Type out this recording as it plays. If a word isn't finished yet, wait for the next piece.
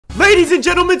Ladies and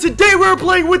gentlemen, today we're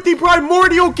playing with the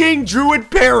Primordial King Druid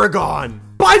Paragon.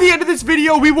 By the end of this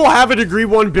video, we will have a degree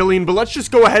 1 billion, but let's just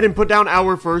go ahead and put down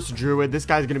our first druid. This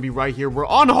guy's gonna be right here. We're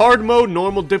on hard mode,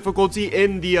 normal difficulty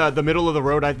in the middle of the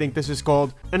road, I think this is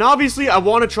called. And obviously, I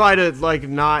want to try to, like,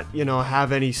 not, you know,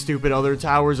 have any stupid other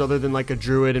towers other than, like, a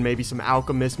druid and maybe some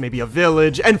alchemists, maybe a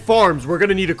village, and farms. We're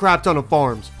gonna need a crap ton of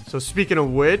farms. So speaking of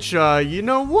which, you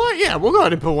know what? Yeah, we'll go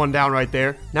ahead and put one down right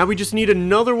there. Now we just need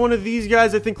another one of these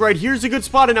guys. I think right here's a good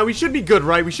spot. And now we should be good,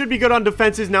 right? We should be good on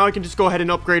defenses. Now I can just go ahead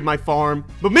and upgrade my farm.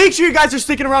 But make sure you guys are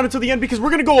sticking around until the end because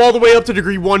we're going to go all the way up to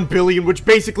degree 1 billion, which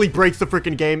basically breaks the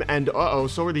freaking game. And uh-oh,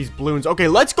 so are these balloons. Okay,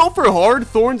 let's go for Hard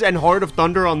Thorns and Heart of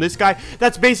Thunder on this guy.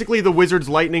 That's basically the Wizard's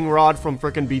Lightning Rod from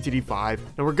freaking BTD5.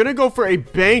 Now we're going to go for a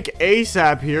bank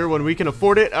ASAP here when we can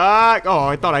afford it. Oh,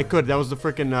 I thought I could. That was the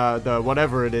freaking, the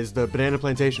whatever it is, the banana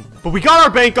plantation. But we got our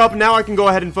bank up. Now I can go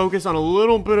ahead and focus on a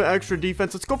little bit of extra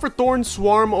defense. Let's go for Thorn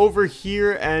Swarm over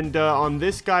here. And on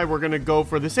this guy, we're going to go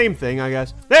for the same thing, I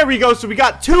guess. There we go. So we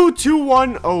got 2, 2,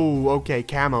 1. Oh, okay.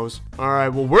 Camos. All right.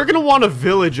 Well, we're going to want a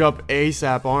village up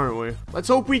ASAP, aren't we? Let's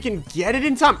hope we can get it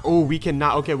in time. Oh, we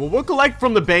cannot. Okay. Well, we'll collect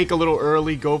from the bank a little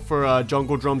early. Go for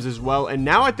jungle drums as well. And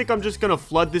now I think I'm just going to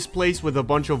flood this place with a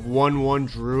bunch of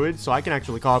 1/1 druids. So I can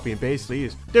actually copy and paste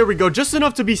these. There we go. Just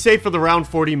enough to be safe for the round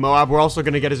 40 Moab. We're also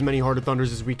going to get as many Heart of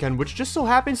Thunders as we can, which just so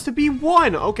happens to be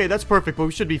 1. Okay, that's perfect, but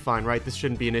we should be fine, right? This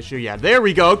shouldn't be an issue. Yeah, there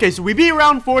we go. Okay, so we beat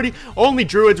round 40. Only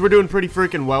druids. We're doing pretty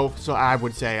freaking well, so I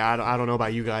would say. I don't know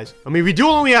about you guys. I mean, we do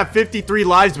only have 53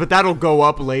 lives, but that'll go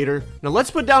up later. Now,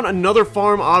 let's put down another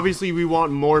farm. Obviously, we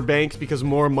want more banks because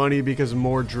more money because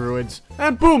more druids.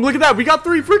 And boom, look at that. We got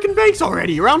 3 freaking banks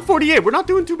already. Around 48. We're not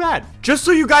doing too bad. Just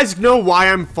so you guys know why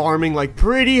I'm farming, like,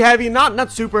 pretty heavy.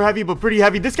 Not super heavy, but pretty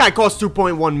heavy. This guy costs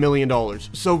 $2.1 million.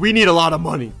 So we need a lot of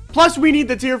money. Plus, we need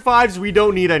the tier 5s. We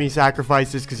don't need any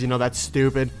sacrifices because, you know, that's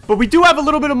stupid. But we do have a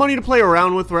little bit of money to play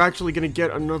around with. We're actually going to get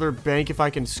another bank if I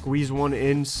can squeeze one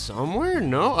in somewhere.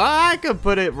 No, I could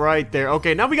put it right there.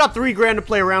 Okay, now we got 3 grand to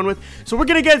play around with. So we're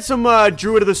going to get some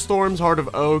Druid of the Storms, Heart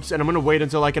of Oaks. And I'm going to wait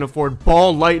until I can afford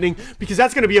Ball Lightning because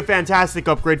that's going to be a fantastic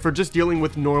upgrade for just dealing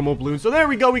with normal balloons. So there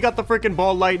we go. We got the freaking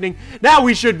Ball Lightning. Now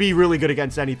we should be really good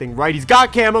against anything, right? He's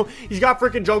got camo. He's got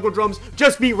freaking jungle drums.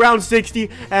 Just beat round 60.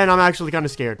 And I'm actually kind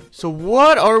of scared. So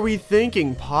what are we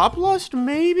thinking? Pop Lust,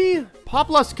 maybe? Pop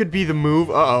Lust could be the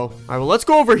move. Uh-oh. All right, well, let's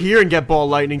go over here and get Ball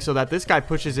Lightning so that this guy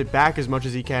pushes it back as much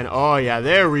as he can. Oh, yeah,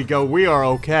 there we go. We are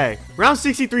okay. Round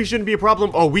 63 shouldn't be a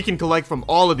problem. Oh, we can collect from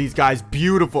all of these guys.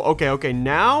 Beautiful. Okay.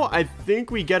 Now, I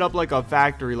think we get up like a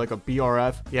factory, like a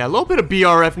BRF. Yeah, a little bit of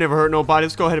BRF never hurt nobody.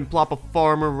 Let's go ahead and plop a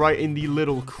farmer right in the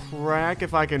little crack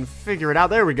if I can figure it out.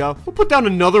 There we go. We'll put down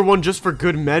another one just for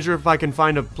good measure if I can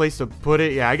find a place to put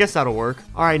it. Yeah, I guess that'll work.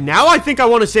 All right, now I think I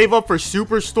want to save up for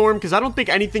Superstorm because I don't think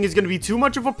anything is going to be too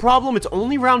much of a problem. It's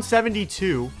only round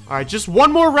 72. All right, just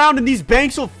one more round and these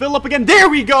banks will fill up again. There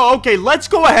we go. Okay, let's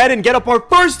go ahead and get up our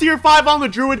first tier 5 on the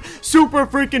Druid. Super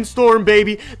freaking Storm,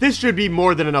 baby. This should be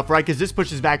more than enough, right? Because this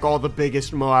pushes back all the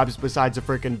biggest Moabs besides the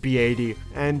freaking BAD.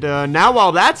 And now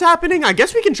while that's happening, I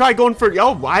guess we can try going for...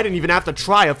 Oh, I didn't even have to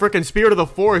try a freaking Spirit of the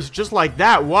Forest just like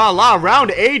that. Voila,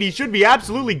 round 80 should be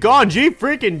absolutely gone. G,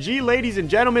 ladies and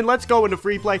gentlemen. Let's go into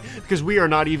free play because we are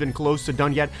not even close to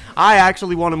done yet. I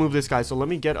actually want to move this guy, so let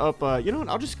me get up. You know what?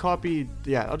 I'll just copy.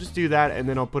 Yeah, I'll just do that, and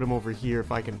then I'll put him over here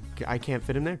if I can. I can't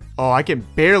fit him there. Oh, I can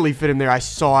barely fit him there. I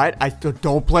saw it.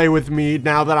 Don't play with me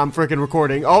now that I'm freaking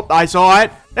recording. Oh, I saw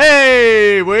it.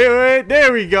 Hey, wait,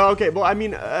 there we go. Okay, well, I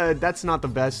mean, that's not the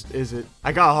best, is it?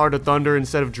 I got Heart of Thunder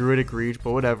instead of Druidic Reach,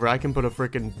 but whatever. I can put a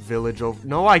freaking village over.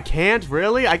 No, I can't,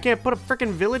 really? I can't put a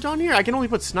freaking village on here? I can only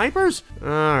put snipers? All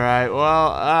right,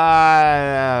 well,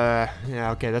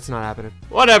 yeah, okay, that's not happening.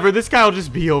 Whatever, this guy will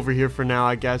just be over here for now,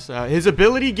 I guess. His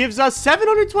ability gives us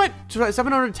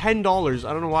 $710.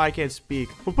 I don't know why I can't speak.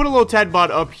 We'll put a little Ted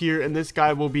bot up here, and this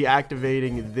guy will be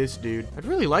activating this dude. I'd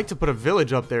really like to put a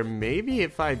village up there. Maybe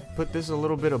if I put this a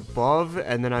little bit above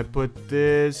and then I put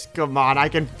this. Come on, I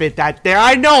can fit that there.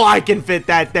 I know I can fit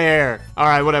that there. All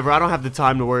right, whatever. I don't have the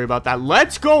time to worry about that.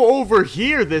 Let's go over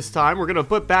here this time. We're going to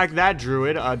put back that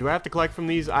druid. Do I have to collect from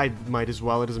these? I might as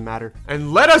well. It doesn't matter.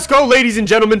 And let us go, ladies and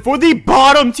gentlemen, for the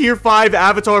bottom tier 5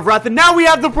 Avatar of Wrath. And now we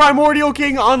have the Primordial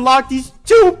King unlock these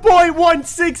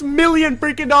 2.16 million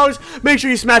freaking dollars. Make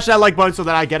sure you smash that like button so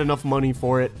that I get enough money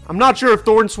for it. I'm not sure if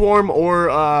Thorn Swarm or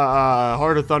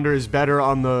Heart of Thunder is better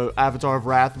on the Avatar of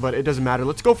Wrath, but it doesn't matter.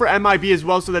 Let's go for MIB as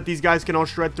well so that these guys can all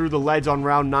shred through the leads on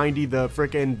round 90. The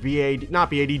freaking BAD, not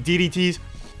BAD, DDTs.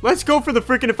 Let's go for the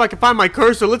freaking, if I can find my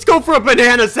cursor, let's go for a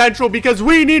banana central because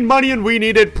we need money and we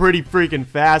need it pretty freaking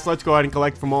fast. Let's go ahead and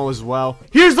collect from all as well.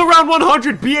 Here's the round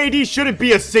 100. BAD shouldn't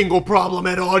be a single problem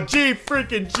at all. G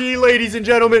freaking G, ladies and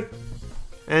gentlemen.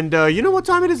 And, you know what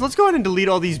time it is? Let's go ahead and delete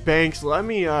all these banks. Let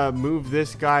me, move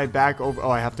this guy back over. Oh,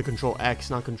 I have to control X,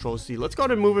 not control C. Let's go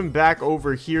ahead and move him back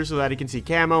over here so that he can see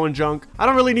camo and junk. I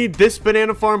don't really need this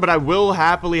banana farm, but I will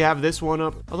happily have this one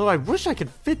up. Although I wish I could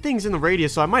fit things in the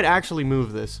radius, so I might actually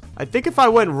move this. I think if I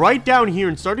went right down here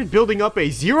and started building up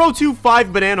a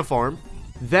 025 banana farm,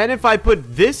 then if I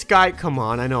put this guy, come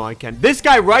on, I know I can. This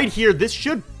guy right here, this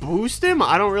should boost him.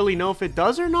 I don't really know if it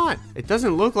does or not. It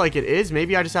doesn't look like it is.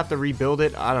 Maybe I just have to rebuild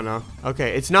it. I don't know.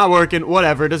 Okay, it's not working.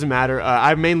 Whatever, it doesn't matter.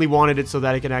 I mainly wanted it so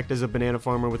that it can act as a banana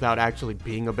farmer without actually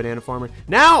being a banana farmer.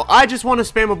 Now, I just want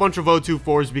to spam a bunch of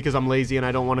O24s because I'm lazy and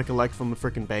I don't want to collect from the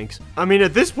freaking banks. I mean,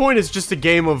 at this point, it's just a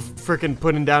game of freaking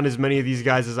putting down as many of these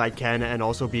guys as I can and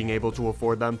also being able to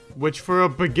afford them. Which, for a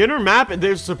beginner map,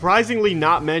 there's surprisingly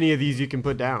not many of these you can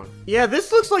put down. Yeah,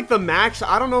 this looks like the max.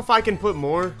 I don't know if I can put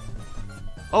more.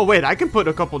 Oh, wait, I can put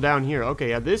a couple down here.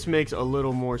 Okay, yeah, this makes a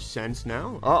little more sense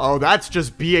now. Uh-oh, that's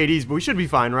just BADs, but we should be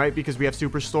fine, right? Because we have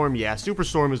Superstorm. Yeah,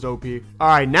 Superstorm is OP. All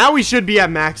right, now we should be at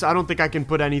max. I don't think I can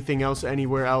put anything else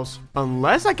anywhere else.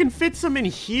 Unless I can fit some in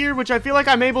here, which I feel like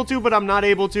I'm able to, but I'm not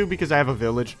able to because I have a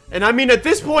village. And I mean, at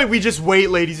this point, we just wait,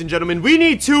 ladies and gentlemen. We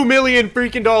need $2 million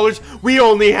freaking dollars. We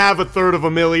only have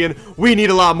 $1/3 we need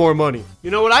a lot more money. You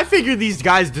know what? I figure these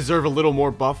guys deserve a little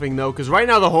more buffing, though, because right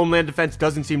now the Homeland Defense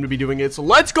doesn't seem to be doing it. So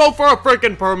let's go for a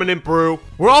freaking permanent brew.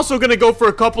 We're also going to go for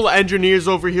a couple of engineers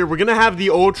over here. We're going to have the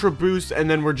Ultra Boost, and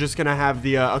then we're just going to have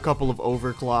the a couple of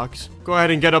overclocks. Go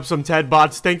ahead and get up some TED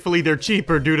bots. Thankfully, they're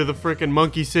cheaper due to the freaking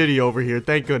Monkey City over here.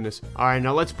 Thank goodness. All right,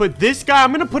 now let's put this guy.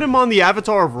 I'm going to put him on the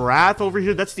Avatar of Wrath over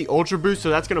here. That's the Ultra Boost, so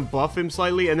that's going to buff him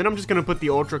slightly. And then I'm just going to put the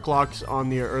Ultra Clocks on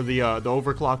the, or the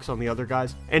Overclocks on the other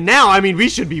guys. And now, I mean, we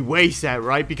should be way set,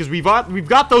 right? Because we've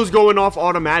got those going off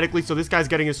automatically. So this guy's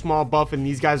getting a small buff, and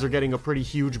these guys are getting a pretty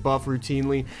huge buff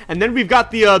routinely. And then we've got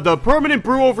the permanent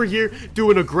brew over here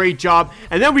doing a great job.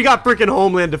 And then we got freaking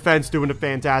Homeland Defense doing a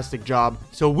fantastic job.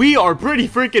 So we are pretty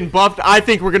freaking buffed. I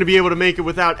think we're going to be able to make it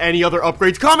without any other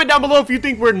upgrades. Comment down below if you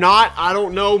think we're not. I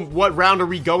don't know what round are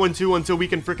we going to until we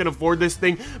can freaking afford this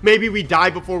thing. Maybe we die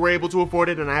before we're able to afford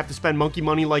it and I have to spend monkey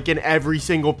money like in every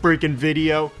single freaking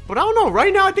video. But I don't know.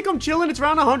 Right now, I think I'm chilling. It's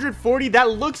around 140. That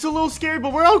looks a little scary,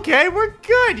 but we're okay. We're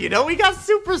good. You know, we got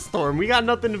Superstorm. We got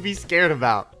nothing to be scared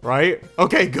about, right?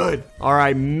 Okay, good. All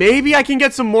right, maybe I can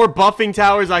get some more buffing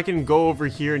towers. I can go over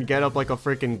here and get up like a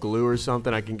freaking glue or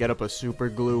something. I can get up a super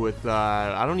glue with,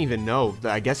 I don't even know.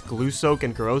 I guess glue soak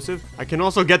and corrosive. I can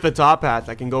also get the top path.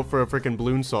 I can go for a freaking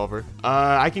balloon solver.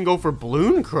 I can go for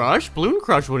balloon crush. Balloon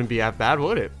crush wouldn't be that bad,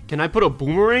 would it? Can I put a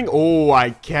boomerang? Oh,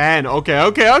 I can.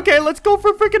 Okay. Let's go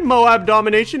for freaking Moab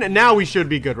domination. And now we should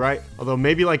be good, right? Although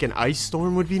maybe like an ice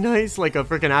storm would be nice. Like a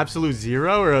freaking absolute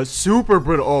zero or a super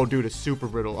brittle. Oh, dude, a super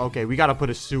brittle. Okay, we gotta put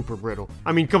a super brittle.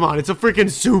 I mean, come on. It's a freaking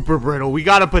super brittle. We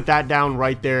gotta put that down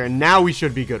right there. And now we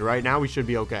should be good, right? Now we should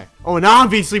be okay. Oh, and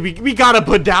obviously we gotta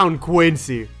put down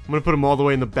Quincy. I'm gonna put him all the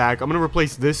way in the back. I'm gonna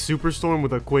replace this Superstorm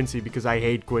with a Quincy because I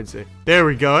hate Quincy. There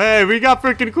we go. Hey, we got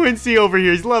freaking Quincy over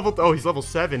here. He's leveled. Oh, he's level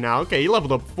 7 now. Okay, he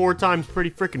leveled up 4 times pretty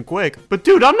freaking quick. But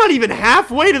dude, I'm not even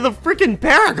halfway to the freaking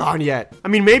Paragon yet. I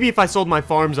mean, maybe if I sold my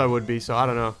farms, I would be. So I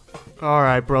don't know. All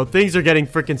right, bro. Things are getting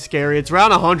freaking scary. It's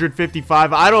around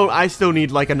 155. I still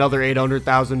need like another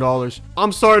 $800,000.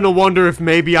 I'm starting to wonder if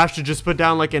maybe I should just put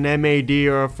down like an MAD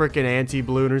or a freaking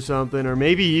anti-balloon or something, or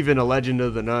maybe even a Legend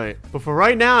of the Night. But for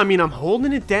right now, I mean, I'm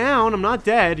holding it down. I'm not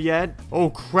dead yet.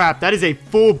 Oh, crap. That is a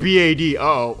full BAD.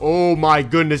 Uh-oh. Oh, my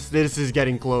goodness. This is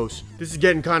getting close. This is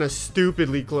getting kind of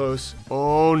stupidly close.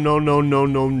 Oh, no.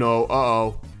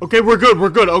 Uh-oh. Okay, we're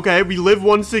good. Okay, we live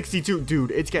 162.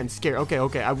 Dude, it's getting scary.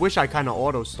 Okay. I wish I kind of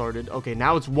auto started. Okay,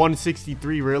 now it's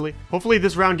 163, really? Hopefully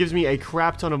this round gives me a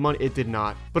crap ton of money. It did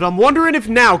not. But I'm wondering if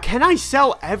now, can I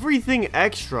sell everything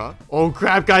extra? Oh,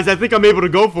 crap, guys. I think I'm able to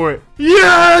go for it.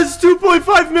 Yes!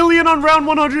 2.5 million on round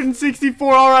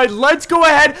 164. All right, let's go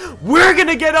ahead. We're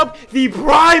gonna get up the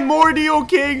Primordial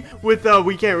King with,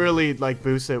 we can't really, like,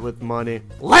 boost it with money.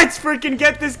 Let's freaking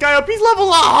get this guy up. He's level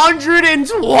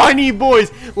 120,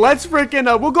 boys. Let's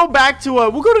freaking, we'll go back to,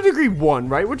 we'll go to degree 1,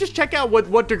 right? We'll just check out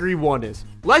what degree 1 is.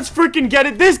 Let's freaking get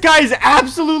it. This guy is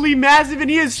absolutely massive, and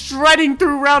he is shredding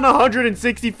through round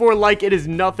 164 like it is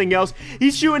nothing else.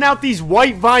 He's shooting out these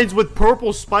white vines with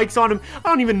purple spikes on him. I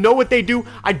don't even know what they do.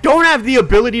 I don't have the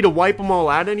ability to wipe them all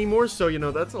out anymore, so, you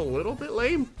know, that's a little bit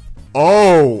lame.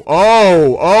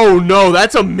 Oh no,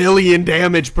 that's 1,000,000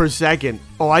 damage per second.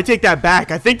 Oh, I take that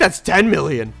back. I think that's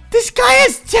 10,000,000. This guy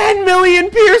has 10,000,000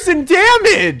 piercing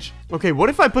damage. Okay, what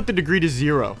if I put the degree to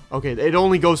 0? Okay, it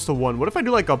only goes to 1. What if I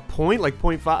do like a point, like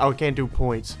 0.5? Oh, I can't do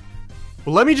points.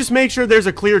 Well, let me just make sure there's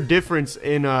a clear difference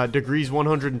in degrees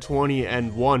 120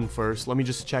 and 1 first. Let me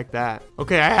just check that.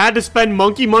 Okay, I had to spend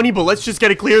monkey money, but let's just get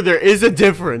it clear. There is a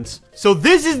difference. So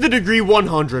this is the degree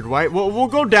 100, right? Well, we'll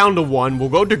go down to 1. We'll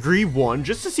go degree 1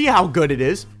 just to see how good it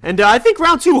is. And I think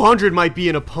round 200 might be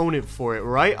an opponent for it,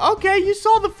 right? Okay, you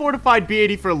saw the fortified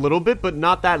B80 for a little bit, but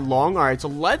not that long. All right, so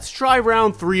let's try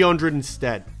round 300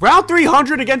 instead. Round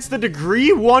 300 against the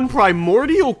degree 1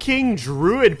 Primordial King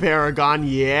Druid Paragon.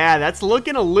 Yeah, that's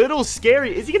looking a little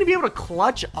scary. Is he gonna be able to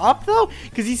clutch up though?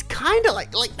 Because he's kind of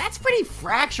like that's pretty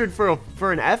fractured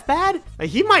for an F-bad. Like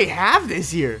he might have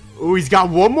this here. Oh, he's got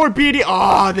one more BD.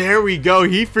 Oh, there we go.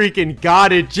 He freaking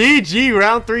got it. GG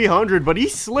round 300, but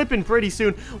he's slipping pretty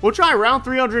soon. We'll try round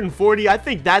 340. I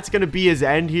think that's gonna be his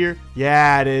end here.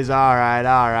 Yeah, it is. All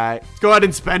right. Let's go ahead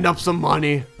and spend up some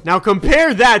money. Now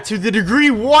compare that to the degree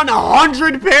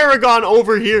 100 Paragon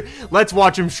over here. Let's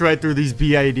watch him shred through these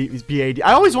BAD.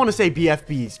 I always want to say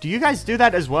BFBs. Do you guys do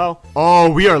that as well? Oh,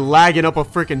 we are lagging up a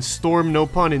freaking storm, no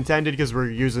pun intended, because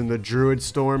we're using the Druid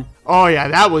Storm. Oh yeah,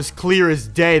 that was clear as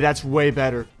day. That's way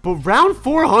better. But round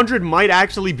 400 might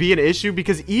actually be an issue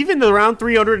because even the round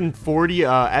 340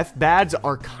 F-bads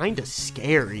are kind of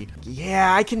scary.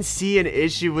 Yeah, I can see an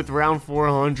issue with round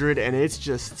 400 and it's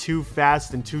just too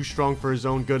fast and too strong for his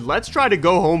own good. Let's try to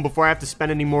go home before I have to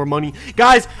spend any more money.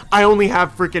 Guys, I only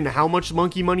have freaking how much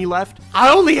monkey money left?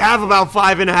 I only have about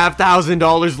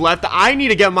 $5,500 left. I need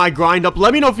to get my grind up.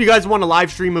 Let me know if you guys want a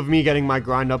live stream of me getting my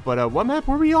grind up. But what map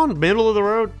were we on? Middle of the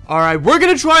road? All right, we're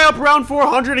gonna try up round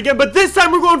 400 again, but this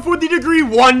time we're going for the degree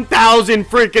 1000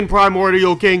 freaking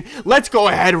Primordial King. Let's go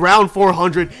ahead, round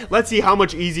 400. Let's see how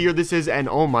much easier this is. And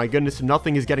oh my goodness,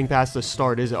 nothing is getting past the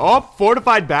start, is it? Oh,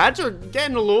 fortified bats are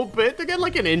getting a little bit. They're getting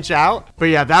like an inch out. But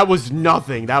yeah, that was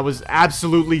nothing. That was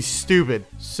absolutely stupid.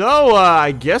 So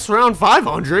I guess round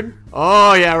 500.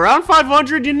 Oh yeah, round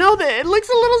 500, you know that it looks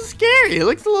a little scary. It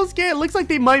looks like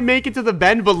they might make it to the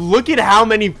bend, but look at how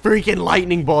many freaking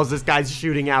lightning balls this guy's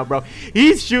shooting out, bro.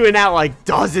 He's shooting out like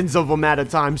dozens of them at a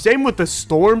time. Same with the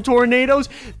storm tornadoes.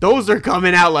 Those are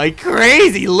coming out like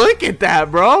crazy. Look at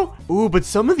that, bro. Ooh, but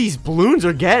some of these balloons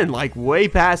are getting like way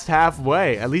past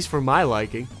halfway, at least for my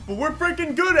liking. But we're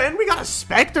freaking good, and we got a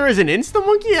Spectre as an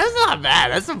insta-monkey? That's not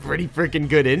bad. That's a pretty freaking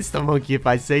good insta-monkey if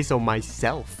I say so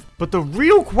myself. But the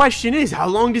real question is, how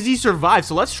long does he survive?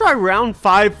 So let's try round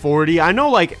 540. I know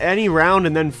like any round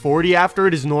and then 40 after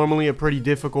it is normally a pretty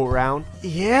difficult round.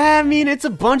 Yeah, I mean, it's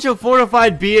a bunch of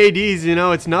fortified BADs, you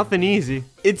know, it's nothing easy.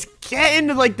 It's getting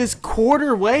to like this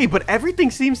quarter way, but everything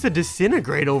seems to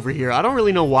disintegrate over here. I don't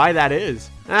really know why that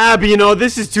is. But you know,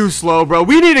 this is too slow, bro.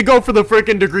 We need to go for the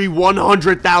freaking degree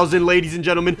 100,000, ladies and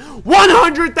gentlemen.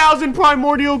 100,000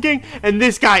 Primordial King, and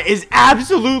this guy is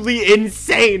absolutely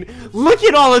insane. Look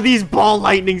at all of these ball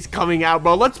lightnings coming out,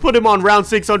 bro. Let's put him on round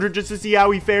 600 just to see how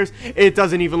he fares. It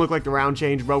doesn't even look like the round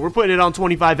change, bro. We're putting it on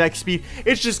 25x speed.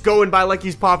 It's just going by like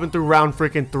he's popping through round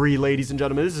freaking 3, ladies and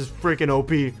gentlemen. This is freaking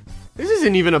OP. This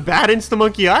isn't even a bad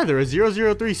insta-monkey either. A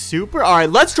 003 super. All right,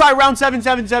 let's try round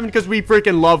 777 because we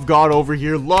freaking love God over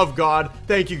here. Love God.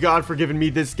 Thank you, God, for giving me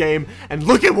this game. And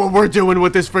look at what we're doing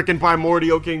with this freaking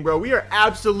Primordial King, bro. We are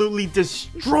absolutely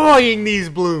destroying these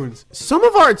balloons. Some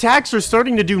of our attacks are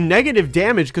starting to do negative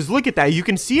damage because look at that. You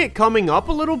can see it coming up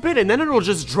a little bit and then it'll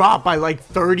just drop by like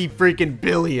 30 freaking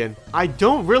billion. I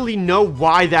don't really know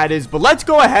why that is, but let's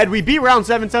go ahead. We beat round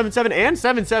 777 and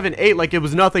 778 like it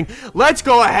was nothing. Let's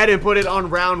go ahead and put it on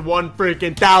round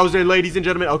 1,000, ladies and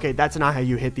gentlemen. Okay, that's not how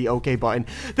you hit the OK button.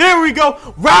 There we go.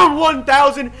 Round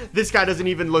 1,000. This guy doesn't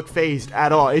even look phased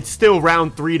at all. It's still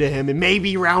round 3 to him and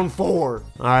maybe round 4.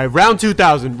 All right, round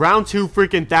 2,000. Round 2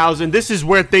 freaking thousand. This is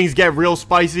where things get real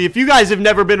spicy. If you guys have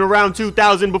never been around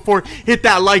 2,000 before, hit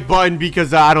that like button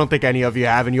because I don't think any of you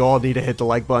have, and you all need to hit the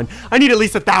like button. I need at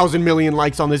least 1,000 million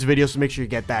likes on this video, so make sure you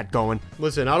get that going.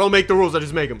 Listen, I don't make the rules, I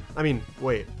just make them. I mean,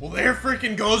 wait. Well, there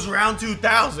freaking goes round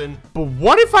 2,000. But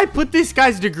what if I put this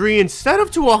guy's degree instead of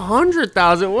to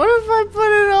 100,000? What if I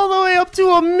put it all the way up to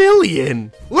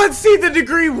 1,000,000? Let's see the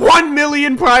degree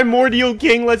 1,000,000 Primordial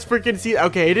King. Let's freaking see.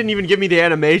 Okay, it didn't even give me the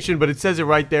animation, but it says it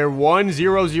right there.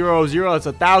 1,000. That's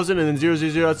 1,000, and then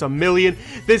 000. That's 1,000,000.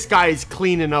 This guy is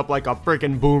cleaning up like a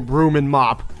freaking broom and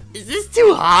mop. Is this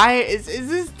too high? Is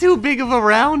this too big of a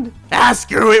round? Ah,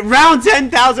 screw it. Round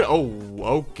 10,000. Oh,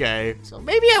 okay. So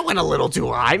maybe I went a little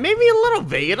too high. Maybe a little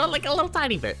bit, you know, like a little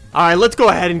tiny bit. All right, let's go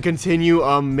ahead and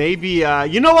continue. Maybe,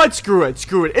 you know what? Screw it.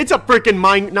 It's a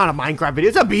freaking not a Minecraft video.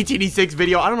 It's a BTD6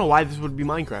 video. I don't know why this would be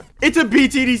Minecraft. It's a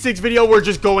BTD6 video. We're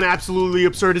just going absolutely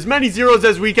absurd. As many zeros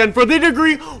as we can for the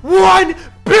degree 1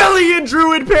 billion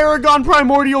Druid Paragon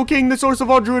Primordial King, the source of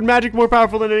all Druid magic, more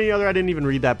powerful than any other. I didn't even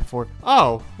read that before.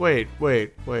 Oh, wait.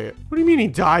 What do you mean he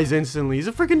dies instantly? He's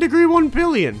a freaking degree 1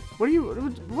 billion.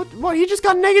 What? He just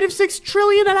got -6.5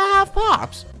 trillion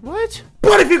pops. What?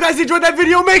 But if you guys enjoyed that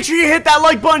video, make sure you hit that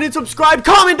like button and subscribe.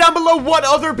 Comment down below what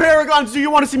other Paragons do you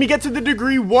want to see me get to the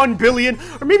degree 1 billion,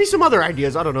 or maybe some other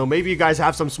ideas. I don't know. Maybe you guys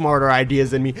have some smarter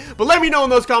ideas than me. But let me know in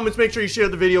those comments. Make sure you share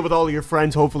the video with all of your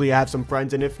friends. Hopefully you have some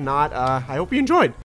friends, and if not, I hope you enjoyed.